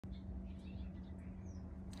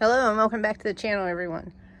Hello and welcome back to the channel,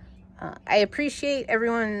 everyone. I appreciate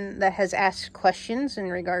everyone that has asked questions in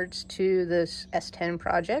regards to this S10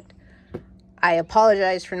 project. I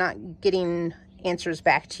apologize for not getting answers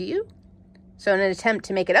back to you. So in an attempt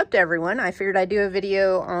to make it up to everyone, I figured I'd do a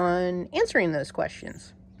video on answering those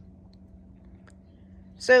questions.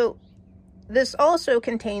 So this also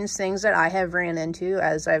contains things that I have ran into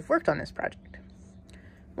as I've worked on this project.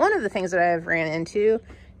 One of the things that I have ran into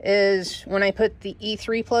is when I put the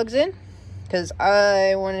E3 plugs in, because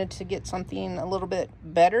I wanted to get something a little bit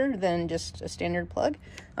better than just a standard plug.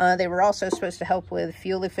 They were also supposed to help with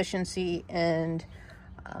fuel efficiency and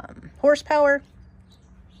horsepower.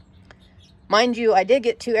 Mind you, I did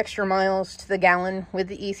get 2 extra miles to the gallon with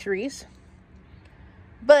the E3s,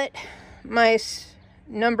 but my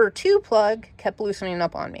number 2 plug kept loosening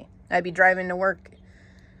up on me. I'd be driving to work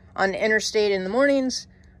on the interstate in the mornings,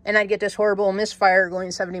 and I'd get this horrible misfire going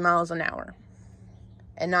 70 miles an hour.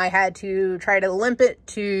 And I had to try to limp it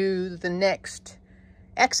to the next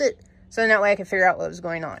exit, so that way I could figure out what was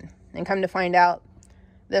going on. And come to find out,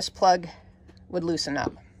 this plug would loosen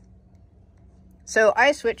up. So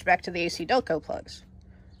I switched back to the AC Delco plugs.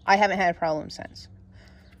 I haven't had a problem since.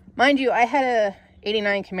 Mind you, I had a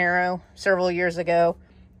 89 Camaro several years ago,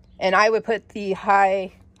 and I would put the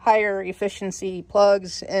higher efficiency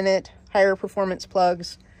plugs in it, higher performance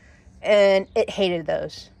plugs, and it hated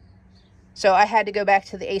those. So I had to go back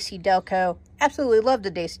to the AC Delco. Absolutely loved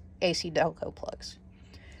the AC Delco plugs.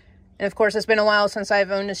 And of course, it's been a while since I've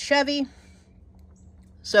owned a Chevy,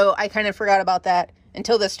 so I kind of forgot about that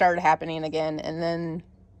until this started happening again. And then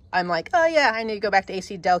I'm like, oh yeah, I need to go back to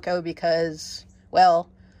AC Delco because, well,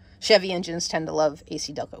 Chevy engines tend to love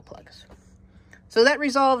AC Delco plugs. So that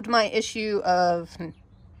resolved my issue of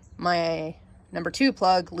my number 2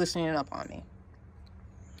 plug loosening up on me.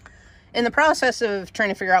 In the process of trying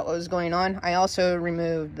to figure out what was going on, I also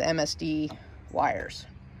removed the MSD wires.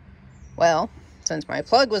 Well, since my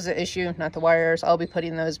plug was the issue, not the wires, I'll be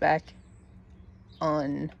putting those back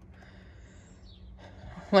on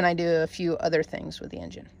when I do a few other things with the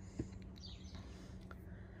engine.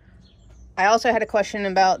 I also had a question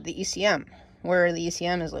about the ECM, where the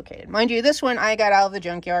ECM is located. Mind you, this one I got out of the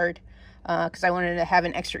junkyard because I wanted to have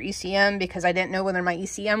an extra ECM because I didn't know whether my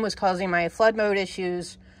ECM was causing my flood mode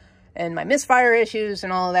issues and my misfire issues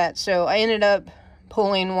and all of that. So I ended up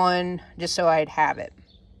pulling one just so I'd have it.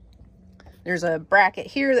 There's a bracket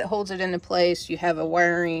here that holds it into place. You have a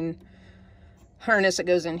wiring harness that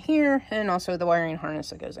goes in here, and also the wiring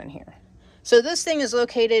harness that goes in here. So this thing is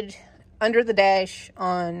located under the dash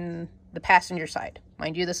on the passenger side.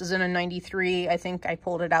 Mind you, this is in a 93. I think I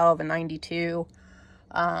pulled it out of a 92.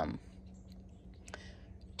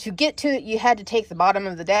 To get to it, you had to take the bottom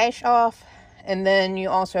of the dash off. And then I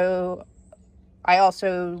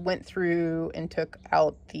also went through and took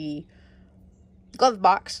out the glove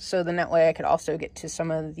box, so then that way I could also get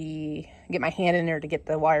to get my hand in there to get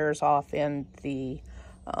the wires off and the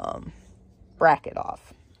bracket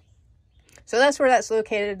off. So that's where that's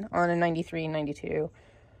located on a 93 and 92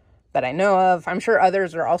 that I know of. I'm sure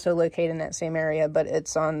others are also located in that same area, but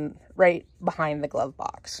it's on right behind the glove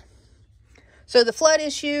box. So the flood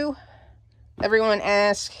issue, everyone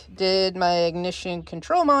asked, did my ignition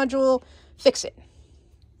control module fix it?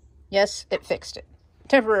 Yes, it fixed it.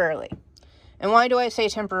 Temporarily. And why do I say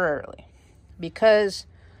temporarily? Because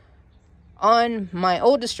on my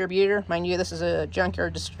old distributor, mind you, this is a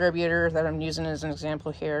junkyard distributor that I'm using as an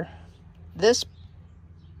example here. This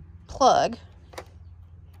plug,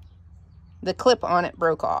 the clip on it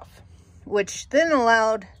broke off, which then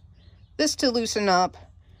allowed this to loosen up.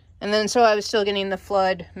 And then so I was still getting the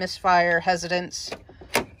flood, misfire, hesitance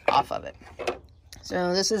off of it.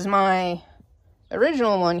 So this is my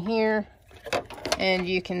original one here. And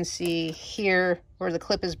you can see here where the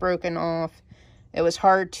clip is broken off. It was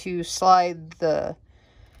hard to slide the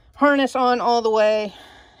harness on all the way,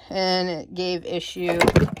 and it gave issue.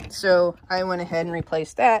 So I went ahead and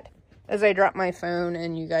replaced that as I dropped my phone,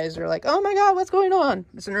 and you guys are like, oh my God, what's going on?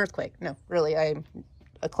 It's an earthquake. No, really, I'm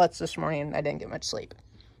a klutz this morning and I didn't get much sleep.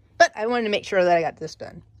 But I wanted to make sure that I got this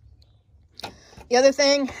done. The other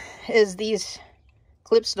thing is these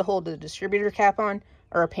clips to hold the distributor cap on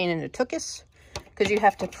are a pain in the tuchus, because you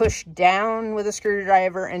have to push down with a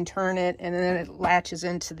screwdriver and turn it, and then it latches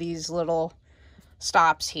into these little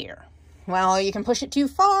stops here. Well, you can push it too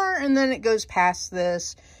far, and then it goes past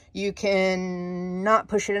this. You can not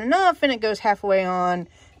push it enough, and it goes halfway on,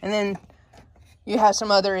 and then you have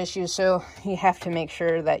some other issues, so you have to make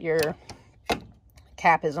sure that your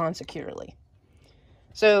cap is on securely.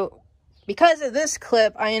 So because of this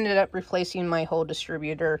clip, I ended up replacing my whole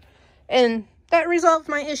distributor, and that resolved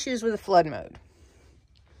my issues with the flood mode.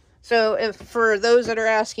 So if for those that are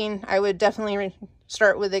asking, I would definitely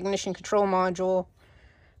start with the ignition control module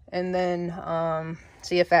and then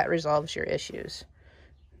see if that resolves your issues.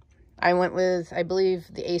 I went with, I believe,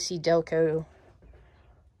 the AC Delco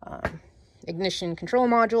ignition control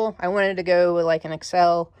module. I wanted to go with like an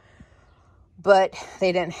Excel, but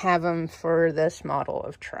they didn't have them for this model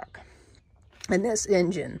of truck and this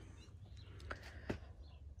engine.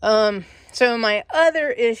 So my other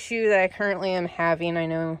issue that I currently am having, I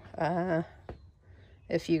know,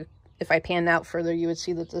 if I panned out further, you would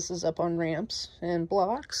see that this is up on ramps and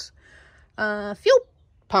blocks. Fuel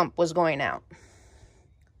pump was going out.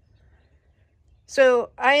 So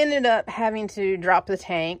I ended up having to drop the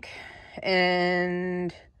tank,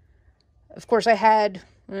 and of course I had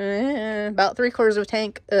about 3/4 of a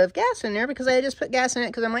tank of gas in there because I just put gas in it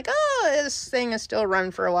because I'm like, oh, this thing is still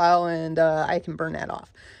run for a while and I can burn that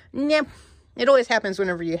off. Yep, it always happens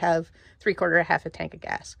whenever you have 3/4 or half a tank of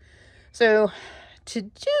gas. So to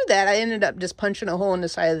do that, I ended up just punching a hole in the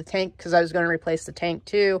side of the tank because I was going to replace the tank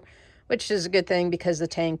too, which is a good thing because the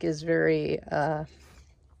tank is very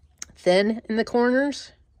thin in the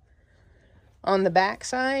corners on the back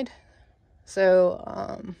side.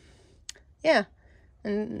 So yeah,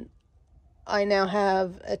 and I now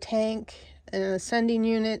have a tank and an ascending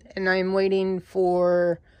unit, and I'm waiting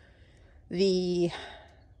for the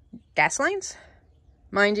gas lines.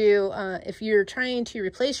 Mind you, if you're trying to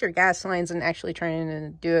replace your gas lines and actually trying to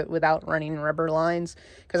do it without running rubber lines,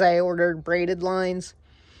 because I ordered braided lines.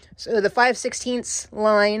 So the 5/16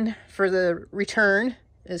 line for the return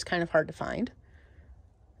is kind of hard to find.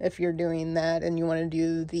 If you're doing that and you want to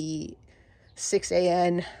do the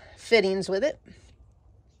 6AN fittings with it.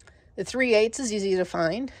 The 3/8 is easy to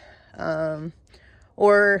find.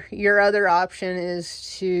 Or your other option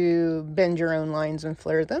is to bend your own lines and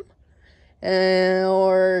flare them.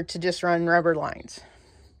 Or to just run rubber lines.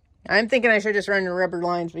 I'm thinking I should just run the rubber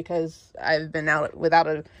lines because I've been out without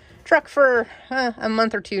a truck for a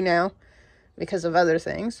month or two now because of other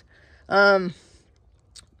things.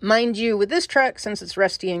 Mind you, with this truck, since it's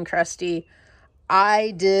rusty and crusty, I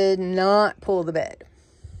did not pull the bed.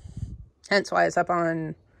 Hence why it's up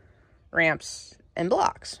on ramps and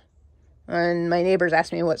blocks. And my neighbors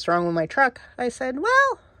asked me what's wrong with my truck. I said,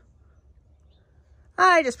 well,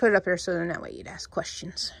 I just put it up here so then that way you'd ask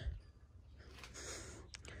questions.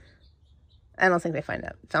 I don't think they found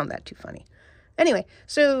that too funny. Anyway,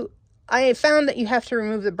 so I found that you have to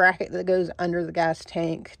remove the bracket that goes under the gas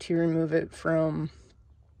tank to remove it from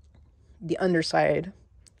the underside,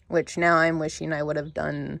 which now I'm wishing I would have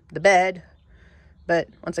done the bed. But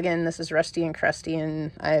once again, this is rusty and crusty,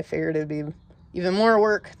 and I figured it would be even more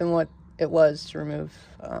work than what it was to remove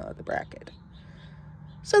the bracket.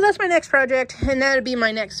 So that's my next project, and that would be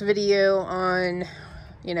my next video on,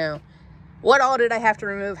 you know, what all did I have to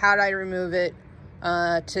remove, how did I remove it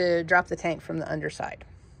to drop the tank from the underside.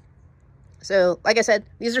 So, like I said,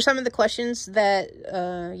 these are some of the questions that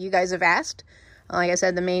you guys have asked. Like I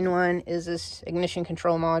said, the main one is this ignition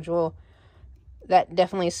control module. That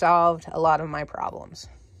definitely solved a lot of my problems.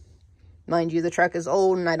 Mind you, the truck is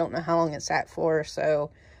old, and I don't know how long it sat for,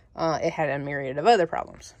 so it had a myriad of other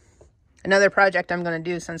problems. Another project I'm going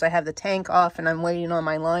to do, since I have the tank off and I'm waiting on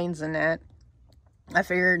my lines and that, I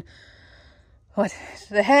figured, what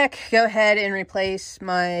the heck, go ahead and replace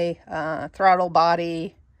my throttle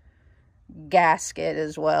body gasket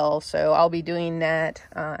as well. So I'll be doing that.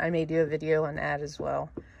 I may do a video on that as well.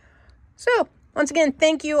 So once again,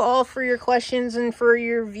 thank you all for your questions and for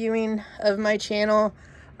your viewing of my channel.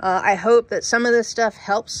 I hope that some of this stuff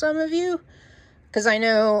helps some of you, because I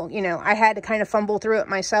know, you know, I had to kind of fumble through it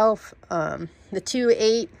myself. The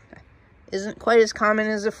 2.8 isn't quite as common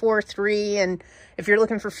as the 4.3, and if you're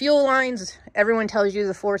looking for fuel lines, everyone tells you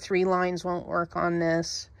the 4.3 lines won't work on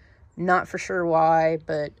this. Not for sure why,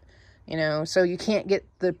 but, you know, so you can't get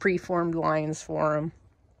the preformed lines for them.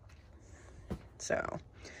 So,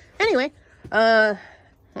 anyway,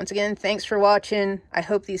 once again, thanks for watching. I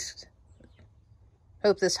hope this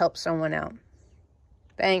helps someone out.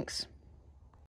 Thanks.